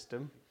rating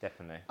system.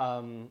 Definitely.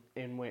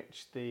 In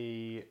which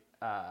the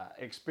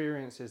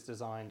experience is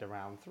designed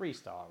around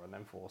 3-star and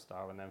then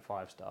 4-star and then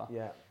 5-star.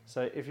 Yeah.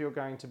 So if you're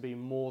going to be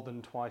more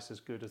than twice as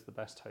good as the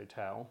best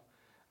hotel,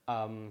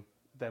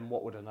 then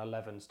what would an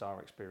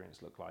 11-star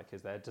experience look like?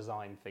 Is their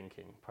design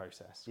thinking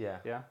process. Yeah.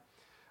 Yeah.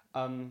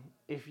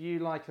 If you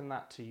liken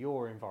that to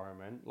your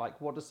environment,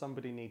 like what does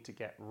somebody need to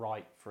get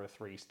right for a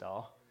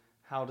 3-star?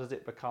 How does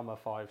it become a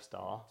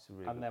 5-star?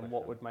 Really and then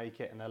what would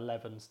make it an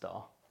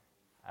 11-star?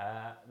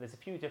 There's a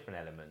few different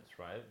elements,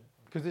 right?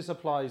 Because this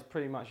applies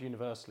pretty much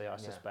universally, I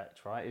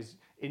suspect, right?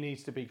 It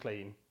needs to be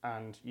clean,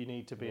 and you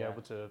need to be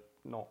able to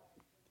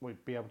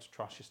be able to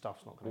trust your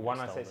stuff's not going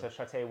to get stolen. So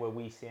should I tell you where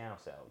we see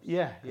ourselves? We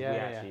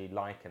actually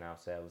liken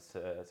ourselves.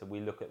 So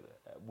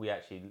we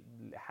actually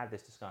had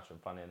this discussion,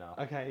 funny enough.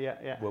 Okay,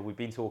 yeah. Well, we've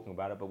been talking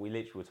about it, but we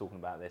literally were talking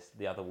about this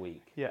the other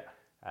week. Yeah.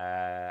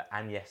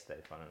 And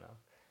yesterday, funny enough.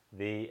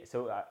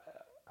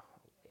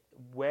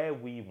 Where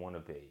we want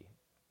to be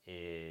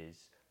is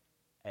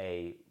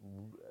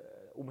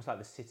almost like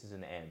the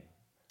Citizen M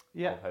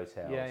of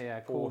hotels. Yeah.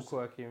 Cool,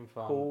 quirky and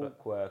fun. Cool,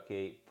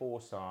 quirky,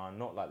 4-star,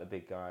 not like the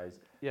big guys.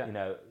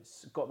 Yeah.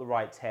 Got the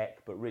right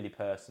tech, but really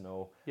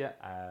personal. Yeah.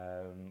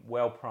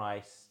 Well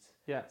priced.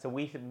 Yeah. So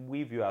we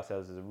view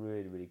ourselves as a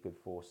really, really good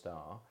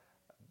 4-star.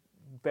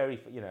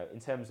 Very, in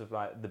terms of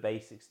like the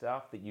basic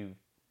stuff it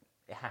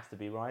has to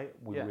be right.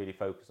 We really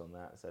focus on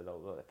that. So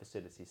the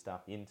facility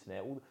stuff, the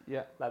internet,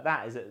 like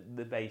that is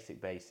the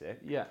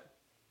basic. Yeah.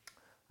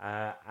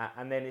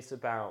 And then it's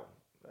about,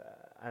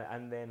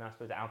 and then I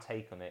suppose our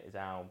take on it is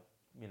our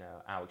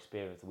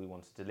experience that we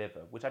want to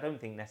deliver, which I don't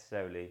think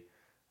necessarily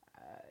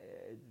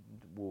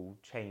will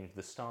change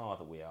the star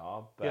that we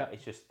are, but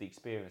it's just the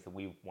experience that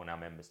we want our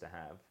members to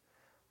have.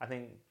 I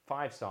think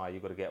 5-star,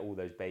 you've got to get all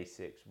those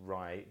basics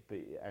right,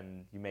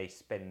 and you may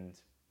spend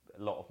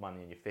a lot of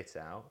money on your fit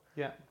out,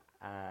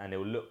 and it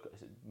will look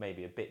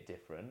maybe a bit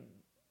different.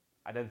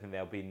 I don't think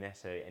there'll be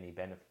necessarily any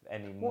benefit.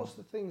 What's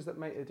the things that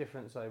make the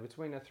difference though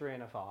between a 3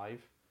 and a 5?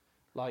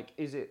 Like,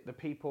 is it the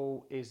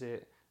people? Is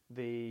it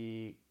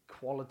the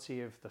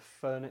quality of the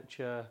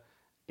furniture?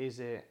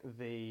 Is it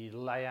the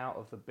layout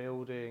of the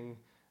building?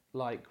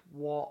 Like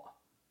what?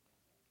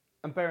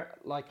 And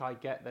I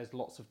get there's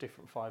lots of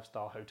different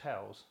 5-star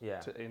hotels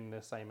in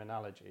the same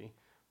analogy,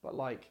 but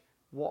like,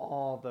 what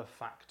are the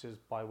factors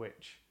by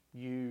which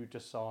you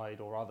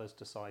decide or others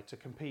decide to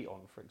compete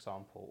on, for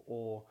example,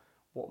 or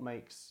what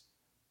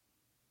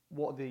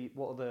are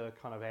the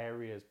kind of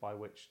areas by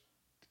which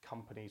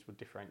companies would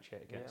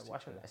differentiate against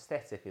each other?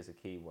 Aesthetic is a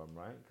key one,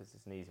 right? Because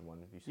it's an easy one.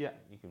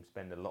 You can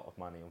spend a lot of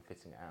money on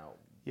fitting it out,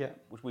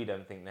 which we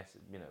don't think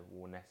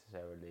will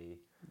necessarily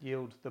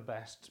yield the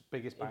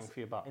biggest bang for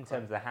your buck. In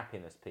terms of the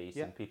happiness piece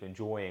and people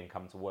enjoying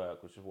come to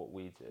work, which is what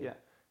we do.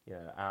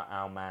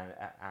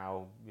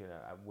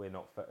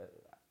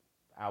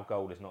 Our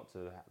goal is not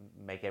to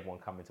make everyone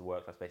come into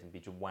work-class space and be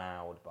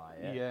wowed by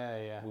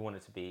it. We want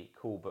it to be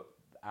cool, but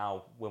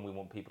when we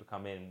want people to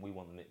come in, we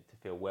want them to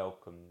feel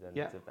welcomed and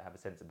to have a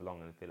sense of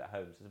belonging and feel at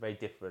home. So it's very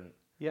different.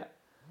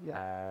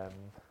 But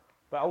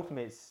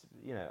ultimately, it's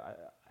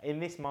in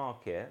this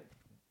market,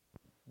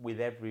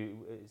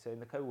 so in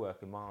the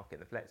co-working market,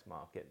 the flex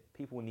market,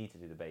 people need to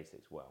do the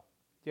basics well.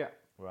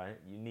 Right. It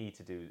needs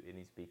to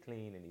be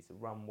clean. It needs to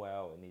run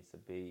well. It needs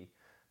to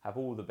have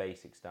all the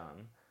basics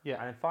done. And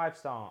then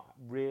 5-star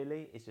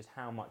really is just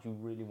how much you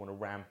really want to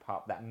ramp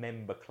up that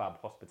member club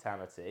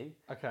hospitality.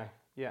 Okay.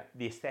 Yeah.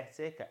 The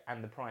aesthetic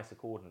and the price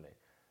accordingly.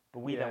 But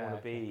we don't want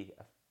to be.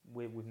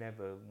 We've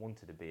never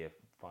wanted to be a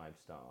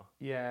 5-star.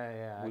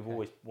 We've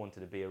always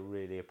wanted to be a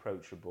really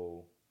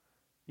approachable.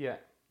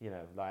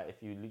 Like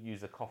if you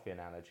use a coffee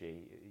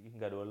analogy, you can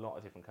go to a lot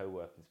of different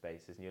co-working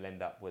spaces and you'll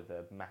end up with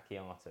a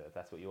macchiato if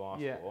that's what you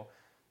ask for.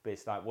 But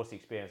it's like, what's the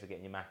experience of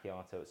getting your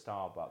macchiato at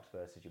Starbucks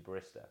versus your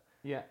barista?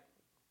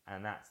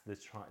 And that's the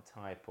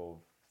type of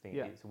thing.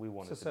 So we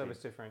want it's a service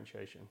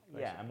differentiation.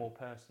 Basically. And more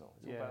personal.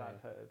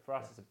 For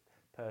us, it's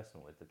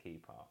personal is the key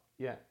part.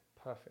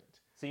 Perfect.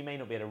 So you may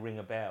not be able to ring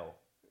a bell,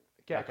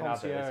 get a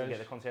concierge, get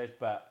the concierge,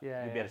 but you'll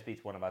be able to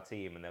speak to one of our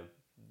team and they'll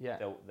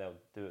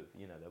do it.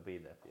 They'll be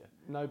there for you.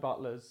 No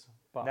butlers.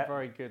 but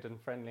very good and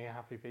friendly,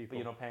 happy people. But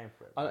you're not paying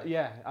for it.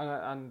 Right?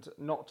 And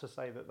not to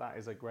say that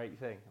is a great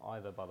thing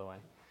either, by the way.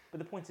 But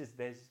the point is,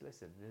 there's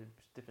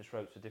different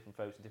strokes for different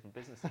folks in different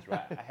businesses,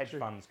 right? A hedge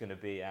fund's going to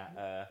be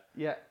at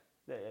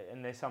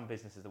and there's some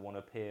businesses that want to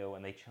appeal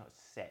and they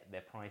set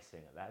their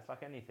pricing at that. It's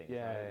like anything.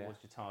 Right?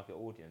 What's your target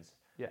audience?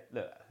 Yeah.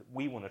 Look,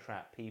 we want to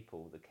attract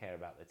people that care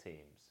about their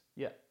teams.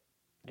 Yeah.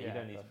 And you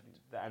don't need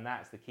and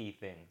that's the key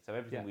thing. So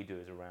everything we do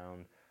is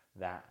around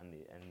that and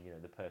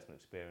the personal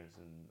experience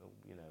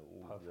and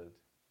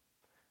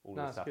all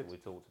the stuff that we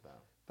talked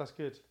about. That's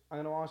good.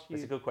 I'm going to ask you.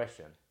 It's a good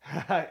question.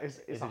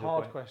 it's a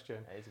hard question.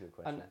 It is a good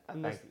question.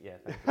 Thank you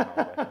for the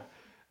hard question.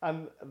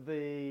 And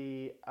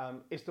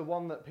it's the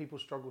one that people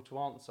struggle to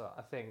answer,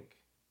 I think,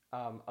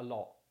 a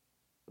lot.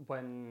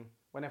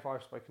 Whenever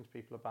I've spoken to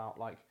people about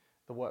like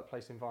the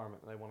workplace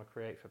environment that they want to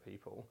create for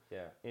people,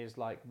 is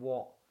like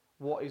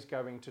what is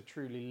going to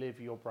truly live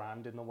your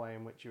brand in the way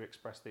in which you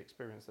express the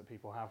experience that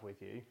people have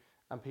with you,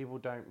 and people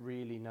don't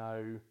really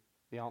know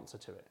the answer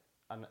to it.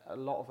 And a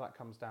lot of that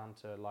comes down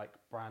to like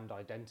brand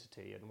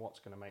identity and what's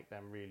going to make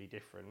them really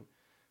different,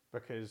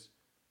 because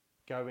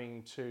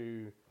going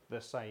to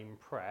the same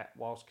prep,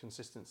 whilst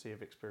consistency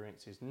of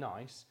experience is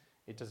nice,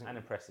 it doesn't... And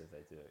impressive,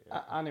 they do it.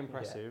 And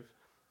impressive.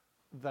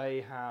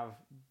 They have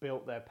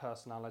built their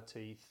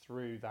personality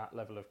through that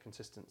level of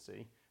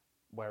consistency,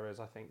 whereas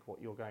I think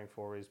what you're going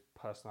for is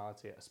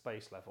personality at a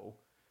space level,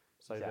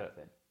 so that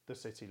the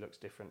city looks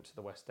different to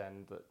the West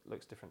End, that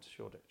looks different to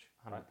Shoreditch.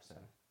 100%. Right? So,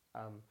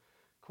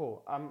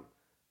 cool.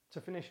 To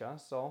finish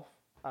us off,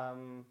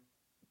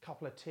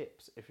 couple of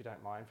tips, if you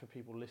don't mind, for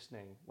people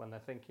listening when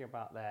they're thinking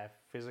about their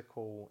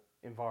physical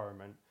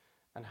environment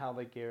and how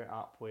they gear it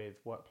up with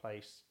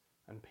workplace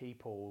and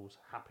people's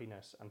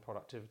happiness and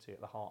productivity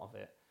at the heart of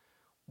it.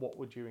 What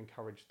would you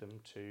encourage them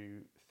to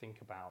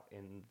think about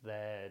in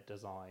their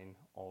design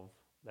of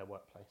their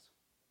workplace?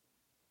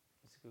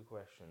 It's a good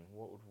question.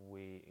 What would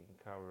we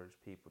encourage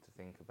people to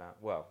think about?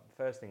 Well, the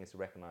first thing is to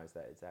recognise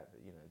that it's at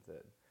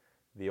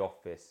the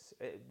office.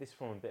 This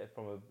from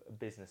a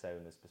business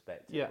owner's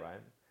perspective,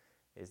 right?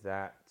 Is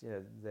that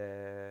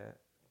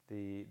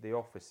the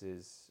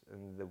offices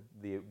and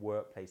the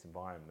workplace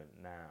environment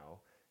now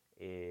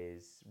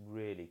is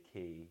really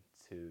key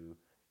to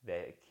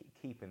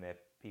keeping their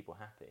people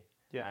happy.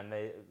 Yeah. And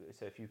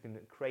so if you can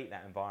create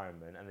that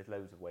environment, and there's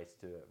loads of ways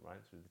to do it, right?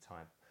 Through the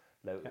time.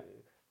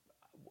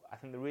 I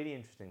think the really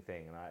interesting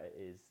thing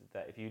is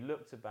that if you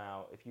looked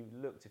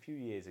a few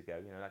years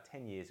ago, like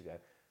 10 years ago,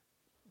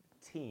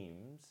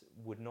 teams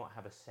would not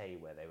have a say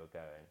where they were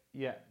going.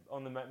 Yeah.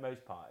 On the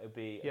most part, it would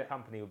be a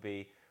company would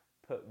be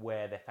put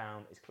where they're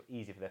found. It's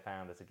easy for their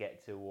founder to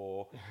get to,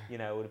 or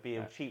it would be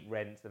a cheap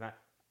rent.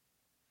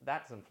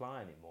 That doesn't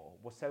fly anymore.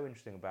 What's so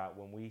interesting about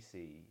when we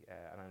see,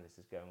 I know this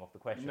is going off the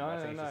question, but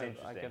I think it's just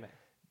interesting. I get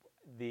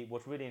it.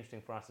 What's really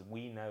interesting for us is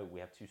we know we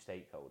have two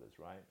stakeholders,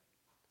 right?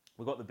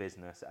 We've got the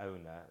business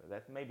owner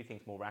that maybe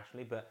thinks more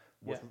rationally, but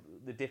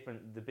the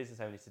business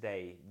owners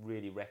today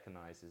really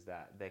recognises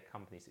that their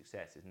company's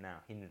success is now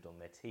hinged on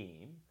their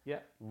team. Yeah.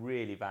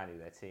 Really value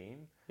their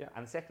team. Yeah.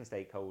 And the second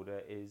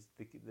stakeholder is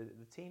the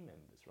team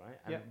members, right?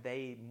 And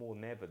they more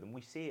than ever, and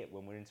we see it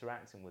when we're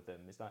interacting with them.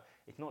 It's like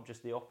it's not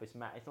just the office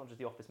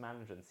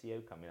manager and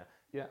CEO coming in.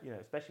 Yeah.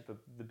 Especially for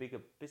the bigger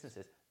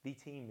businesses, the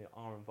team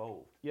are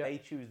involved. Yeah. They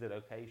choose the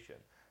location.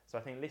 So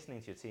I think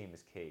listening to your team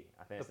is key.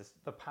 I think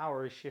the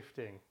power is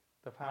shifting.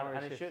 The power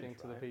is shifting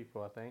to the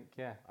people, I think.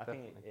 Yeah, I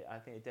think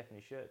it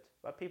definitely should.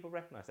 But people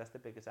recognise that's the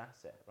biggest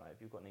asset, right?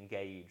 If you've got an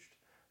engaged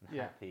and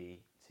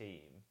happy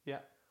team. Yeah.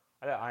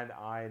 I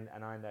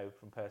know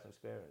from personal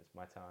experience,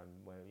 my time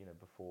when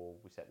before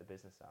we set the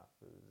business up,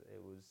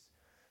 it was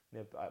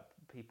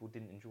people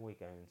didn't enjoy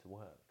going to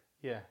work.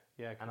 Yeah,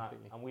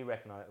 completely. And we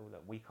recognise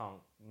that we can't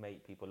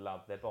make people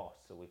love their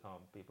boss, or we can't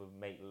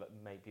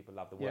make people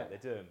love the work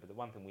they're doing. But the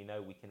one thing we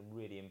know we can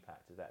really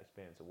impact is that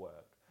experience of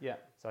work. Yeah.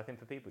 So I think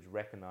for people just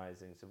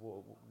recognising,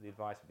 the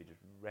advice would be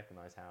just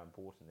recognise how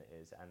important it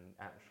is, and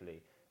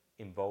actually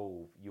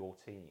involve your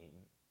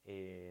team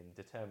in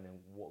determining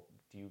what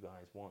do you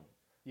guys want.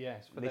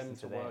 Yes, for them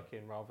to work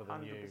in rather than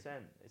 100%. You. 100%.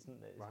 It's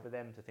right. For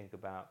them to think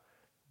about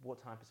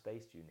what type of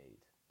space do you need.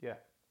 Yeah.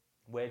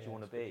 Where do you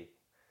want to be?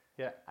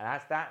 Yeah,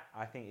 and that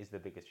I think is the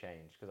biggest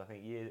change, because I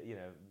think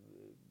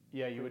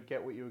you would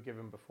get what you were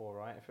given before,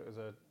 right? If it was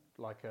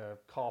a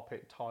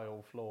carpet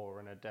tile floor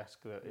and a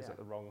desk that is at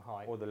the wrong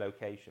height, or the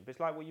location. But it's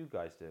like what you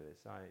guys do.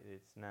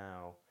 It's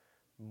now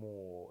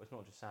more. It's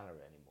not just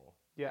salary anymore.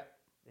 Yeah,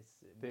 it's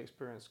the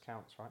experience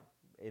counts, right?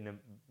 In a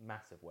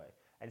massive way,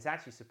 and it's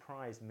actually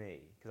surprised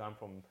me because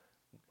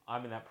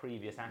I'm in that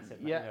previous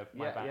asset.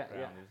 My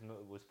background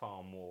was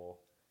far more.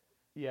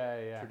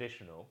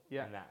 Traditional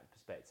in that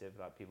perspective,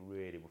 like people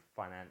really were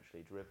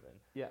financially driven.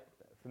 Yeah.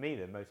 For me,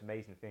 the most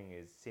amazing thing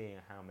is seeing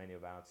how many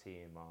of our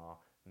team are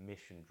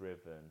mission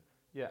driven.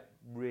 Yeah.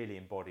 Really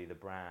embody the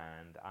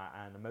brand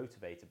and are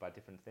motivated by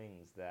different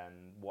things than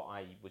what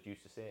I was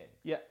used to seeing.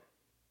 Yeah.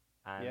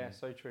 And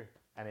so true.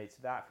 And it's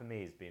that for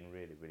me has been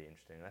really, really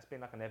interesting. That's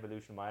been like an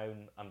evolution of my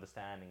own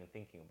understanding and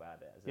thinking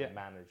about it as a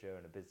manager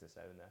and a business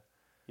owner.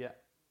 Yeah.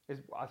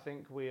 I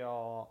think we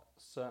are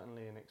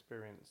certainly an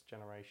experienced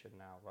generation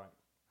now, right?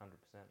 100%.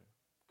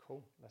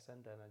 Cool. Let's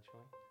end there then,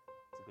 shall we?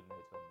 It's a good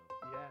note to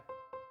end on.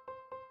 Yeah.